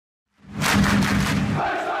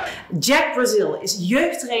Jack Brasil is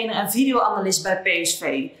jeugdtrainer en videoanalist bij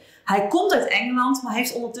PSV. Hij komt uit Engeland, maar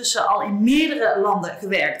heeft ondertussen al in meerdere landen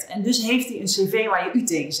gewerkt. En dus heeft hij een cv waar je u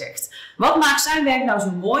tegen zegt. Wat maakt zijn werk nou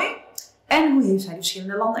zo mooi? En hoe heeft hij de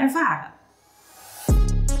verschillende landen ervaren?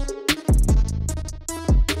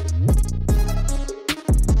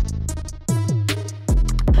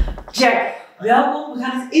 Jack, welkom. We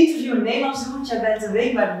gaan het interview in het Nederlands doen, want jij bent een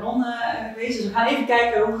week bij de nonnen geweest. Dus we gaan even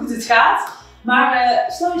kijken hoe goed het gaat. Maar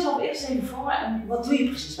stel jezelf eerst even voor en wat doe je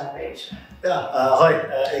precies bij PSV? Ja, hoi,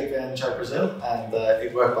 ik ben Jack Brasil en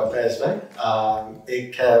ik werk bij PSV.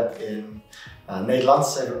 Ik heb in Nederland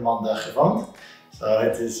 7 maanden gewoond.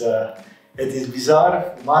 Het is bizar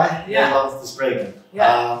voor mij Nederlands te spreken.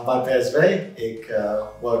 Bij PSV, ik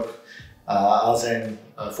werk als een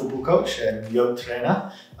voetbalcoach en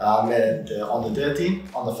jeugdtrainer met de onder 13,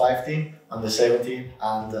 onder 15, onder 17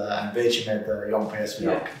 en een beetje met de jong PSV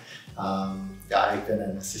ook. Ja, ik ben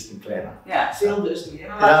een assistant trainer. Ja, veel dus doe je.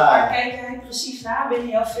 Maar waar kijk jij precies naar binnen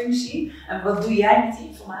jouw functie? En wat doe jij met die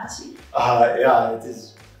informatie? Ja, het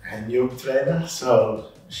is een jeugdtrainer. Zo,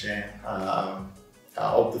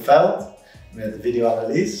 op het veld met de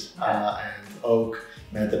videoanalyse en ook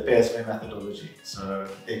met de PSV-methodologie.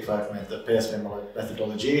 Ik werk met de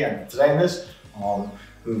PSV-methodologie en de trainers om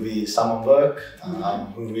hoe we samenwerken,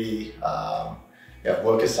 hoe we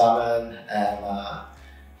werken samen en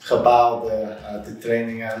gebouwd de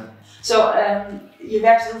trainingen. Je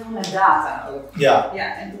werkt heel veel met data ook. Ja.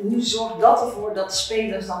 En hoe zorgt dat ervoor dat de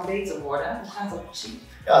spelers dan beter worden? Hoe gaat dat precies?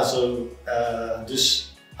 Ja,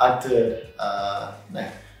 dus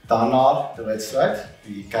daarna de wedstrijd.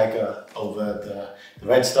 We kijken over de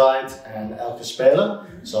wedstrijd en elke speler.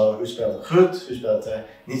 Hoe speelt het goed, hoe speelt het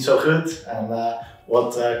niet zo goed en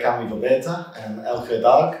wat kan we verbeteren. En elke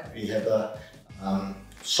dag we hebben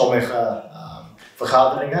sommige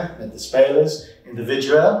vergaderingen met de spelers,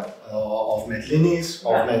 individueel of met linies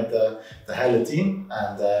of met de hele team.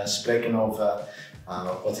 En spreken over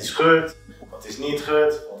wat is goed, wat is niet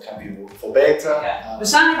goed, wat kan we verbeteren. We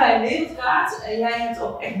staan hier bij een wereldkaart en jij hebt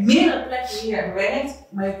op echt meerdere plekken hier gewerkt,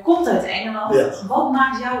 maar je komt uit Engeland. Ja. Wat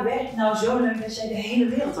maakt jouw werk nou zo leuk dat jij de hele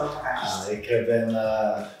wereld over reist?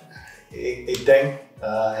 Ik denk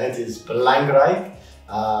het is belangrijk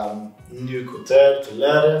nieuwe cultuur te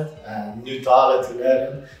leren, nieuwe talen te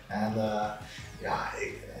leren. En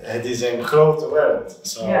het is een grote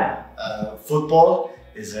wereld. Voetbal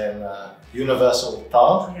is een universal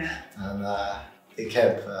taal. En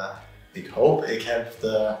ik hoop ik heb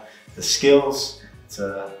de skills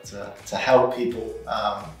to help people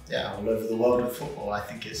all over the world with football. I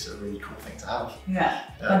think it's a really cool thing to have.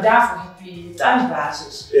 Maar daarvoor heb je je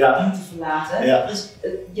thuisbasis niet te verlaten. Dus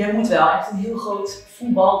jij moet wel echt een heel groot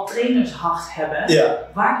voetbaltrainershart hebben.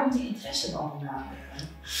 Waar komt die interesse dan vandaan?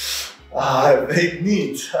 Ik weet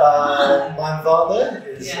niet. Mijn vader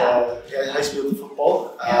hij speelde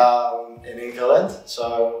voetbal in Engeland.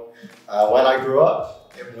 When I grew up,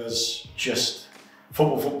 it was just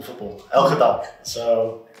football, elke dag.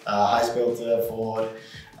 Hij speelde voor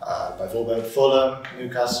bijvoorbeeld Fulham,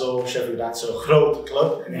 Newcastle, Sheffield United, zo'n grote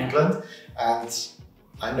club in Engeland. And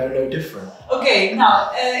I know no different. Oké, ik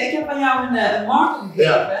heb aan jou een marker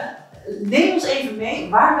gegeven. Neem ons even mee,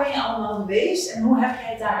 waar ben je allemaal geweest en hoe heb jij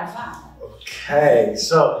het daar ervaren?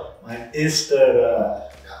 Mijn eerste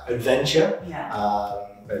adventure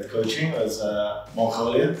met coaching was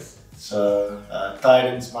Mongolië.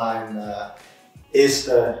 Tijdens mijn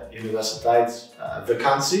eerste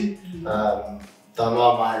universiteitsvakantie,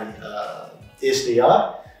 daarna mijn eerste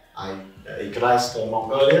jaar, ik reisde naar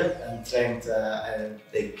Mongolië en trainde en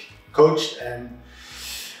ik coachte en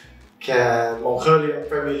Mongolië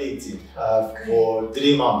Premier League team voor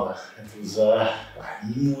 3 maanden. Het was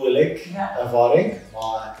moeilijk ervaring,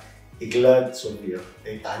 maar ik leerde zoveel.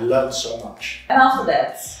 I learned so much. And after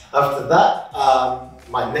that? After that,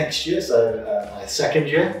 my next year, my second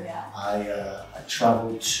year, I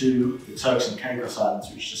traveled to the Turks and Caicos Islands,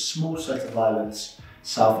 which is a small set of islands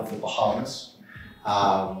south of the Bahamas.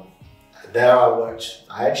 There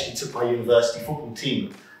I actually took my university football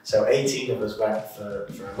team. 18 of us went for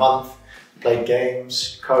a month, played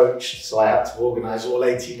games, coached, so I had to organise all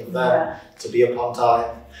 18 of them to be up on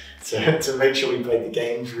time, to make sure we played the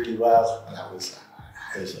games really well, and that was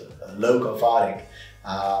a local ervaring.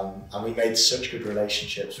 And we made such good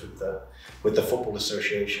relationships with the football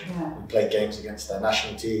association. We played games against their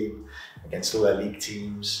national team, against all their league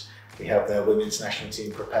teams. We helped their women's national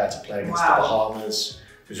team prepare to play against the Bahamas.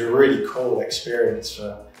 It was a really cool experience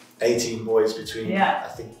for 18 boys between, I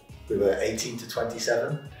think we were 18 to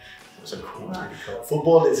 27. It was a really cool.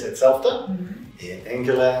 Football is hetzelfde. In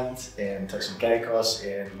Engeland, in Turks en Caicos,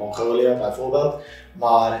 in Mongolië bijvoorbeeld.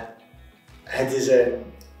 Maar het is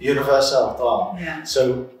een universal taal. Yeah.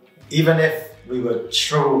 So even if we would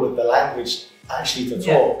struggle with the language actually to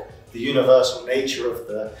talk, the universal nature of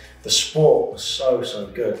the sport was so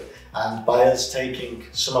good. And by us taking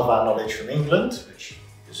some of our knowledge from England, which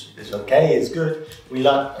is okay, is good, we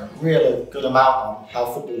learned a really good amount on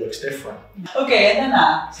how football looks different. Oké, en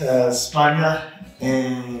daarna? Spanje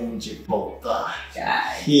en Gibraltar. Kijk.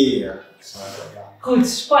 Hier. Goed,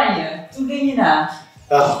 Spanje. Toen ging je naar?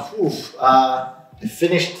 I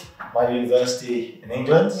finished my university in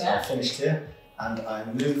England. Yeah. I finished here and I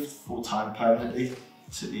moved full-time permanently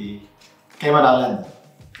to the Landen.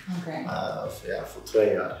 Oké. Voor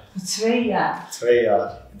 2 jaar. Voor 2 jaar? 2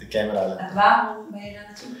 jaar in de Cayman Islands. En waarom ben je daar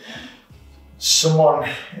naartoe? Someone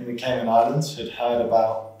in the Cayman Islands had heard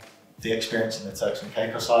about the experience in the Turks and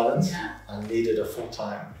Caicos Islands and needed a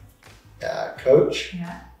full-time coach. Yeah.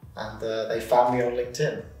 And they found me on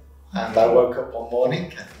LinkedIn. And I woke up one morning,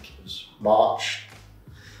 I think it was March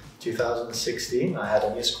 2016. I had a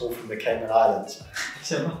missed call from the Cayman Islands.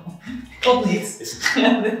 Klopt niet.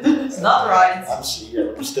 It's not right. I'm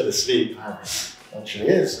still asleep. It actually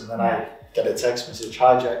is. And then I get a text message,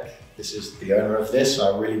 "Hi Jack, this is the owner of this. I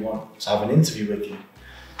really want to have an interview with you."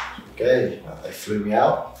 Okay, they flew me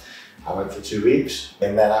out. I went for 2 weeks.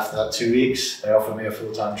 And then after that 2 weeks, they offered me a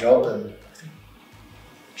full-time job. And I think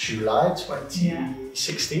July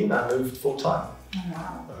 2016, I moved full-time. Oh,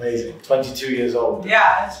 wow. Amazing. 22 years old.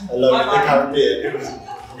 Ja, alone in the Caribbean.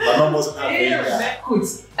 My mum wasn't happy.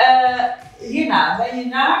 Goed. Hierna ben je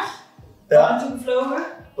naar naartoe gevlogen?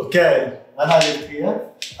 Okay. When I lived here,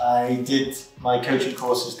 I did my coaching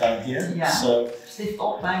courses down here. Yeah. So stiff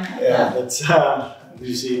op bijna. Yeah, that's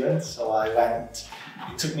New Zealand. So I went.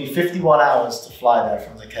 It took me 51 hours to fly there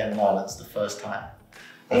from the Cayman Islands the first time.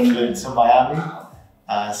 I flew to Miami,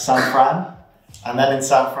 San Fran, and then in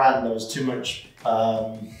San Fran there was too much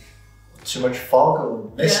fog or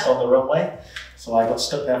mist on the runway, so I got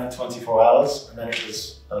stuck there for 24 hours, and then it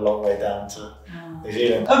was a long way down to New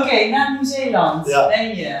Zealand. Oké, naar Nieuw-Zeeland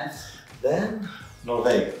ben je? Then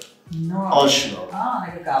Noorwegen. Oslo. Ah,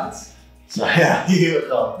 lekker koud. So yeah, heel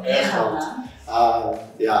koud.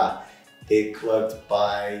 Ik worked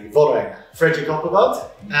by Vollerengen, Fredrik Opperboot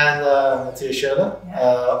and Matthias Schöller.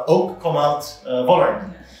 Ook come out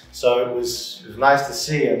Vollerengen. So it was nice to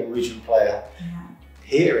see a Norwegian player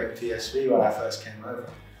here in PSV when I first came over.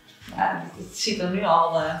 Ja, het ziet er nu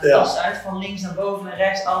al vast uit, van links naar boven en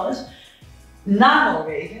rechts alles. Na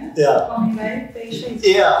Noorwegen kwam je bij PSV.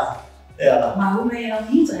 Ja. Maar hoe ben je dan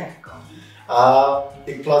hier terechtgekomen?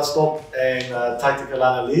 Ik plaatste op een tactical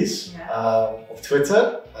analyse op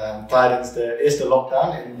Twitter tijdens de eerste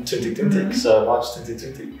lockdown in 2020, so March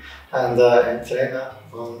 2020. En een trainer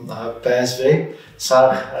van PSV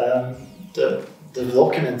zag de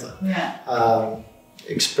documenten.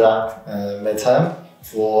 Ik sprak met hem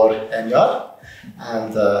voor 1 jaar.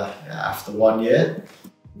 And after 1 year,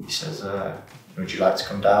 he says, would you like to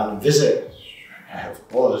come down and visit? Of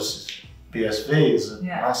course, PSV is a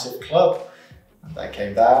massive club. And I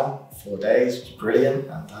came down 4 days, it was brilliant.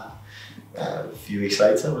 And a few weeks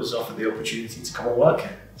later, was offered the opportunity to come and work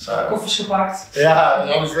here. So, koffers gepakt.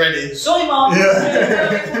 Yeah, I was ready. Sorry man,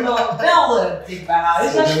 ik moet nog belde dicht bij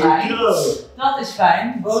huis, dat is fijn. Dat is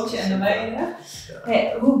fijn, bootje en de mede.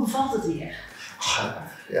 Hey, hoe bevalt het hier?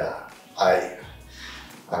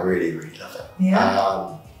 I really love it.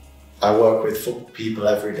 I work with football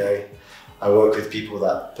people every day. I work with people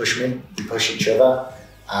that push me, we push each other,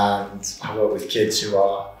 and I work with kids who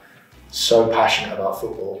are so passionate about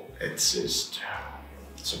football. It's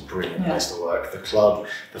a brilliant place to work. The club,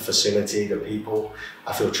 the facility, the people.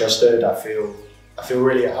 I feel trusted. I feel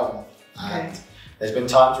really at home. And there's been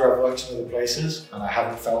times where I've worked in other places and I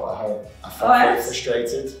haven't felt at home. I felt very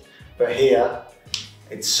frustrated. But here,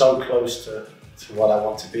 it's so close to what I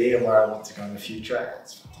want to be and where I want to go in the future.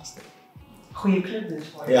 It's fantastic. Goeie club dus.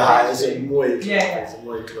 Ja, het is een mooie club. Het is een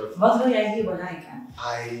mooie club. Wat wil jij hier bereiken?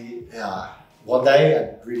 One day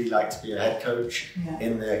I'd really like to be a head coach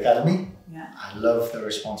in the academy. I love the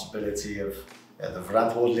responsibility of the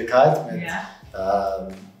verantwoordelijkheid met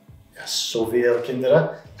zoveel kinderen.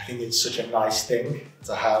 I think it's such a nice thing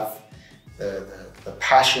to have the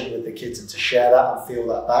passion with the kids and to share that and feel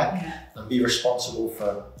that back and be responsible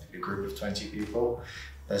for a group of 20 people.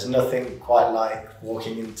 There's nothing quite like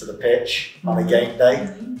walking into the pitch on a game day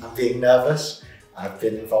and being nervous. I've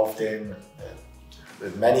been involved in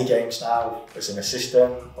with many games now as an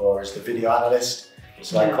assistant or as the video analyst.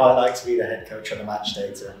 So I quite like to be the head coach on a match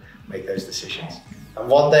day to make those decisions. And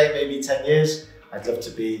one day, maybe 10 years, I'd love to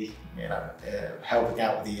be you know, helping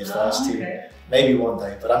out with the year first team. Maybe one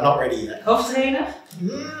day, but I'm not ready yet. Hoofdtrainer?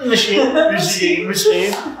 Misschien.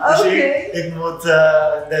 Ik moet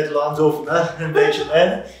Nederlands oefenen, een beetje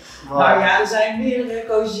wennen. Nou ja, er zijn meerdere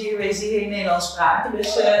coaches hier geweest die geen Nederlands spraken,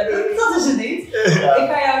 dus dat is het niet. Ja.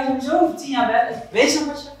 Ik ga jou sowieso over 10 jaar bellen. Weet je nog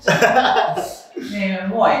wat je zegt? Nee,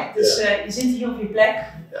 mooi. Dus je zit hier op je plek.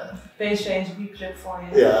 Ja. PSV is een goede club voor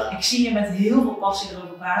je. Ja. Ik zie je met heel veel passie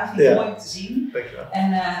erover praten. Vind ik mooi om te zien. Dankjewel.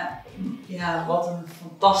 En ja, wat een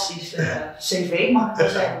fantastische cv mag ik wel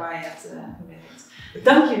zeggen waar je hebt gewerkt.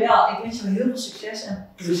 Dankjewel. Ik wens jou heel veel succes en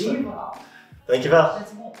plezier vooral. Dankjewel.